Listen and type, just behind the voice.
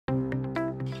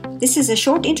This is a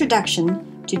short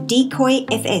introduction to Decoy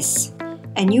FS,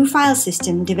 a new file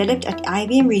system developed at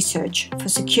IBM Research for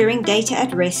securing data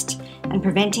at rest and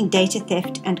preventing data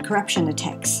theft and corruption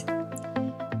attacks.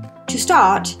 To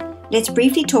start, let's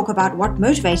briefly talk about what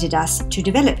motivated us to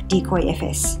develop Decoy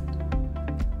FS.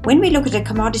 When we look at a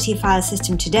commodity file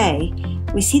system today,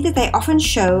 we see that they often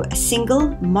show a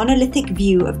single monolithic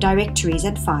view of directories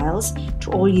and files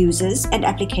to all users and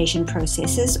application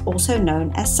processes, also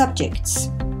known as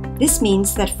subjects. This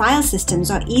means that file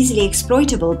systems are easily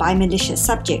exploitable by malicious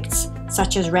subjects,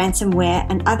 such as ransomware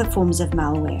and other forms of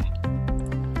malware.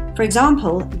 For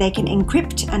example, they can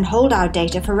encrypt and hold our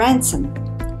data for ransom,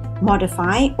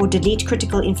 modify or delete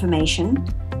critical information,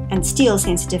 and steal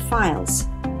sensitive files.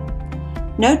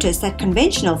 Notice that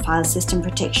conventional file system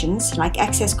protections, like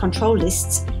access control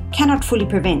lists, cannot fully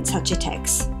prevent such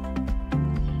attacks.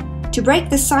 To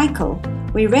break this cycle,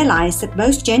 we realize that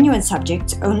most genuine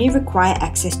subjects only require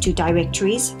access to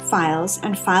directories, files,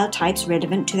 and file types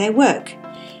relevant to their work,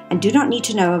 and do not need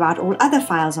to know about all other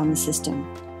files on the system.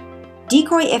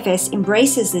 Decoy FS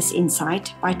embraces this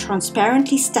insight by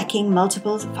transparently stacking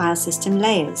multiple file system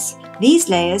layers. These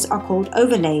layers are called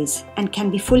overlays and can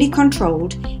be fully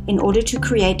controlled in order to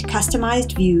create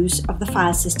customized views of the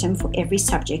file system for every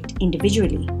subject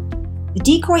individually. The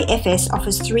Decoy FS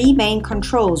offers three main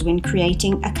controls when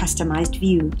creating a customized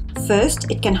view.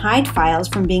 First, it can hide files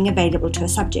from being available to a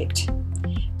subject.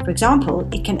 For example,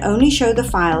 it can only show the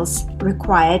files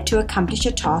required to accomplish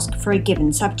a task for a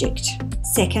given subject.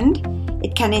 Second,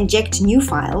 it can inject new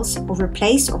files or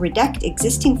replace or redact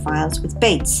existing files with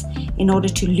baits in order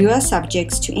to lure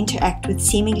subjects to interact with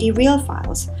seemingly real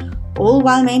files, all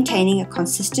while maintaining a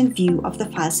consistent view of the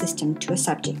file system to a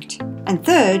subject. And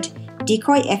third,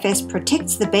 Decoy FS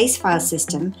protects the base file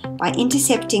system by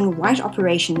intercepting write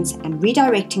operations and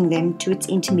redirecting them to its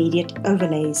intermediate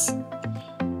overlays.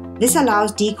 This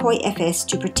allows Decoy FS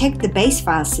to protect the base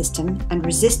file system and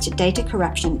resist data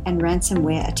corruption and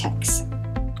ransomware attacks.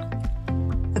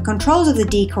 The controls of the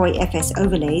Decoy FS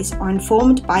overlays are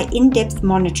informed by in-depth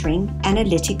monitoring,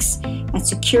 analytics, and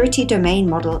security domain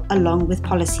model along with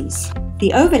policies.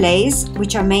 The overlays,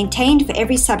 which are maintained for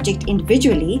every subject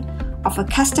individually, offer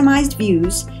customized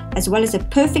views as well as a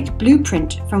perfect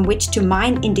blueprint from which to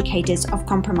mine indicators of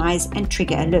compromise and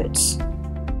trigger alerts.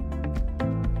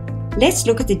 Let's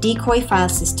look at the Decoy file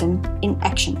system in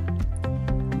action.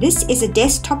 This is a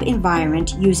desktop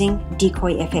environment using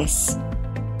Decoy FS.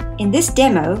 In this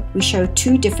demo, we show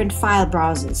two different file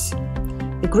browsers.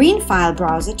 The green file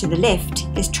browser to the left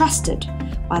is trusted,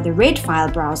 while the red file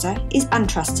browser is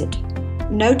untrusted.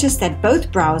 Notice that both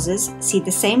browsers see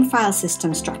the same file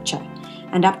system structure,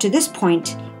 and up to this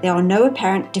point, there are no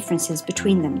apparent differences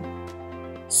between them.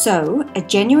 So, a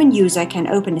genuine user can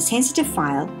open a sensitive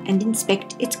file and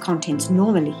inspect its contents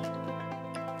normally.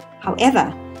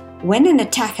 However, when an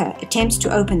attacker attempts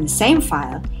to open the same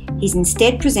file, he's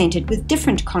instead presented with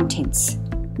different contents.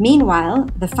 Meanwhile,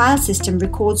 the file system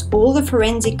records all the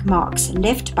forensic marks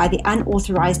left by the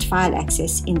unauthorized file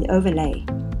access in the overlay.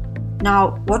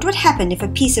 Now, what would happen if a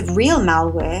piece of real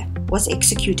malware was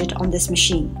executed on this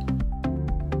machine?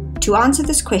 To answer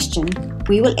this question,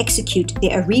 we will execute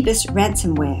the Erebus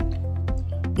ransomware.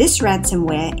 This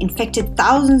ransomware infected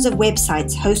thousands of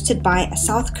websites hosted by a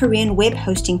South Korean web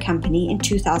hosting company in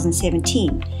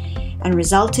 2017 and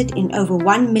resulted in over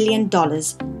 $1 million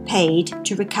paid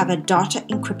to recover data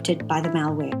encrypted by the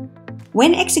malware.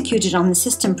 When executed on the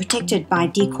system protected by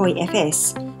Decoy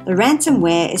FS, the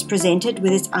ransomware is presented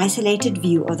with its isolated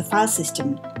view of the file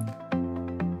system.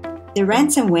 The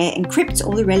ransomware encrypts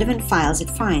all the relevant files it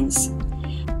finds.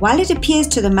 While it appears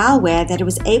to the malware that it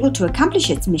was able to accomplish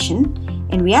its mission,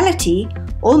 in reality,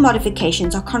 all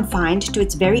modifications are confined to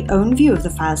its very own view of the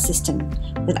file system,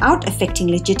 without affecting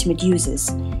legitimate users,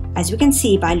 as we can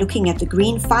see by looking at the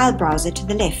green file browser to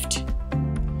the left.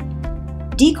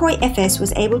 Decoy FS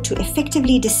was able to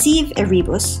effectively deceive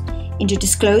Erebus into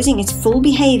disclosing its full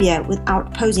behavior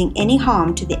without posing any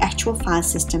harm to the actual file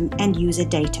system and user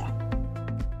data.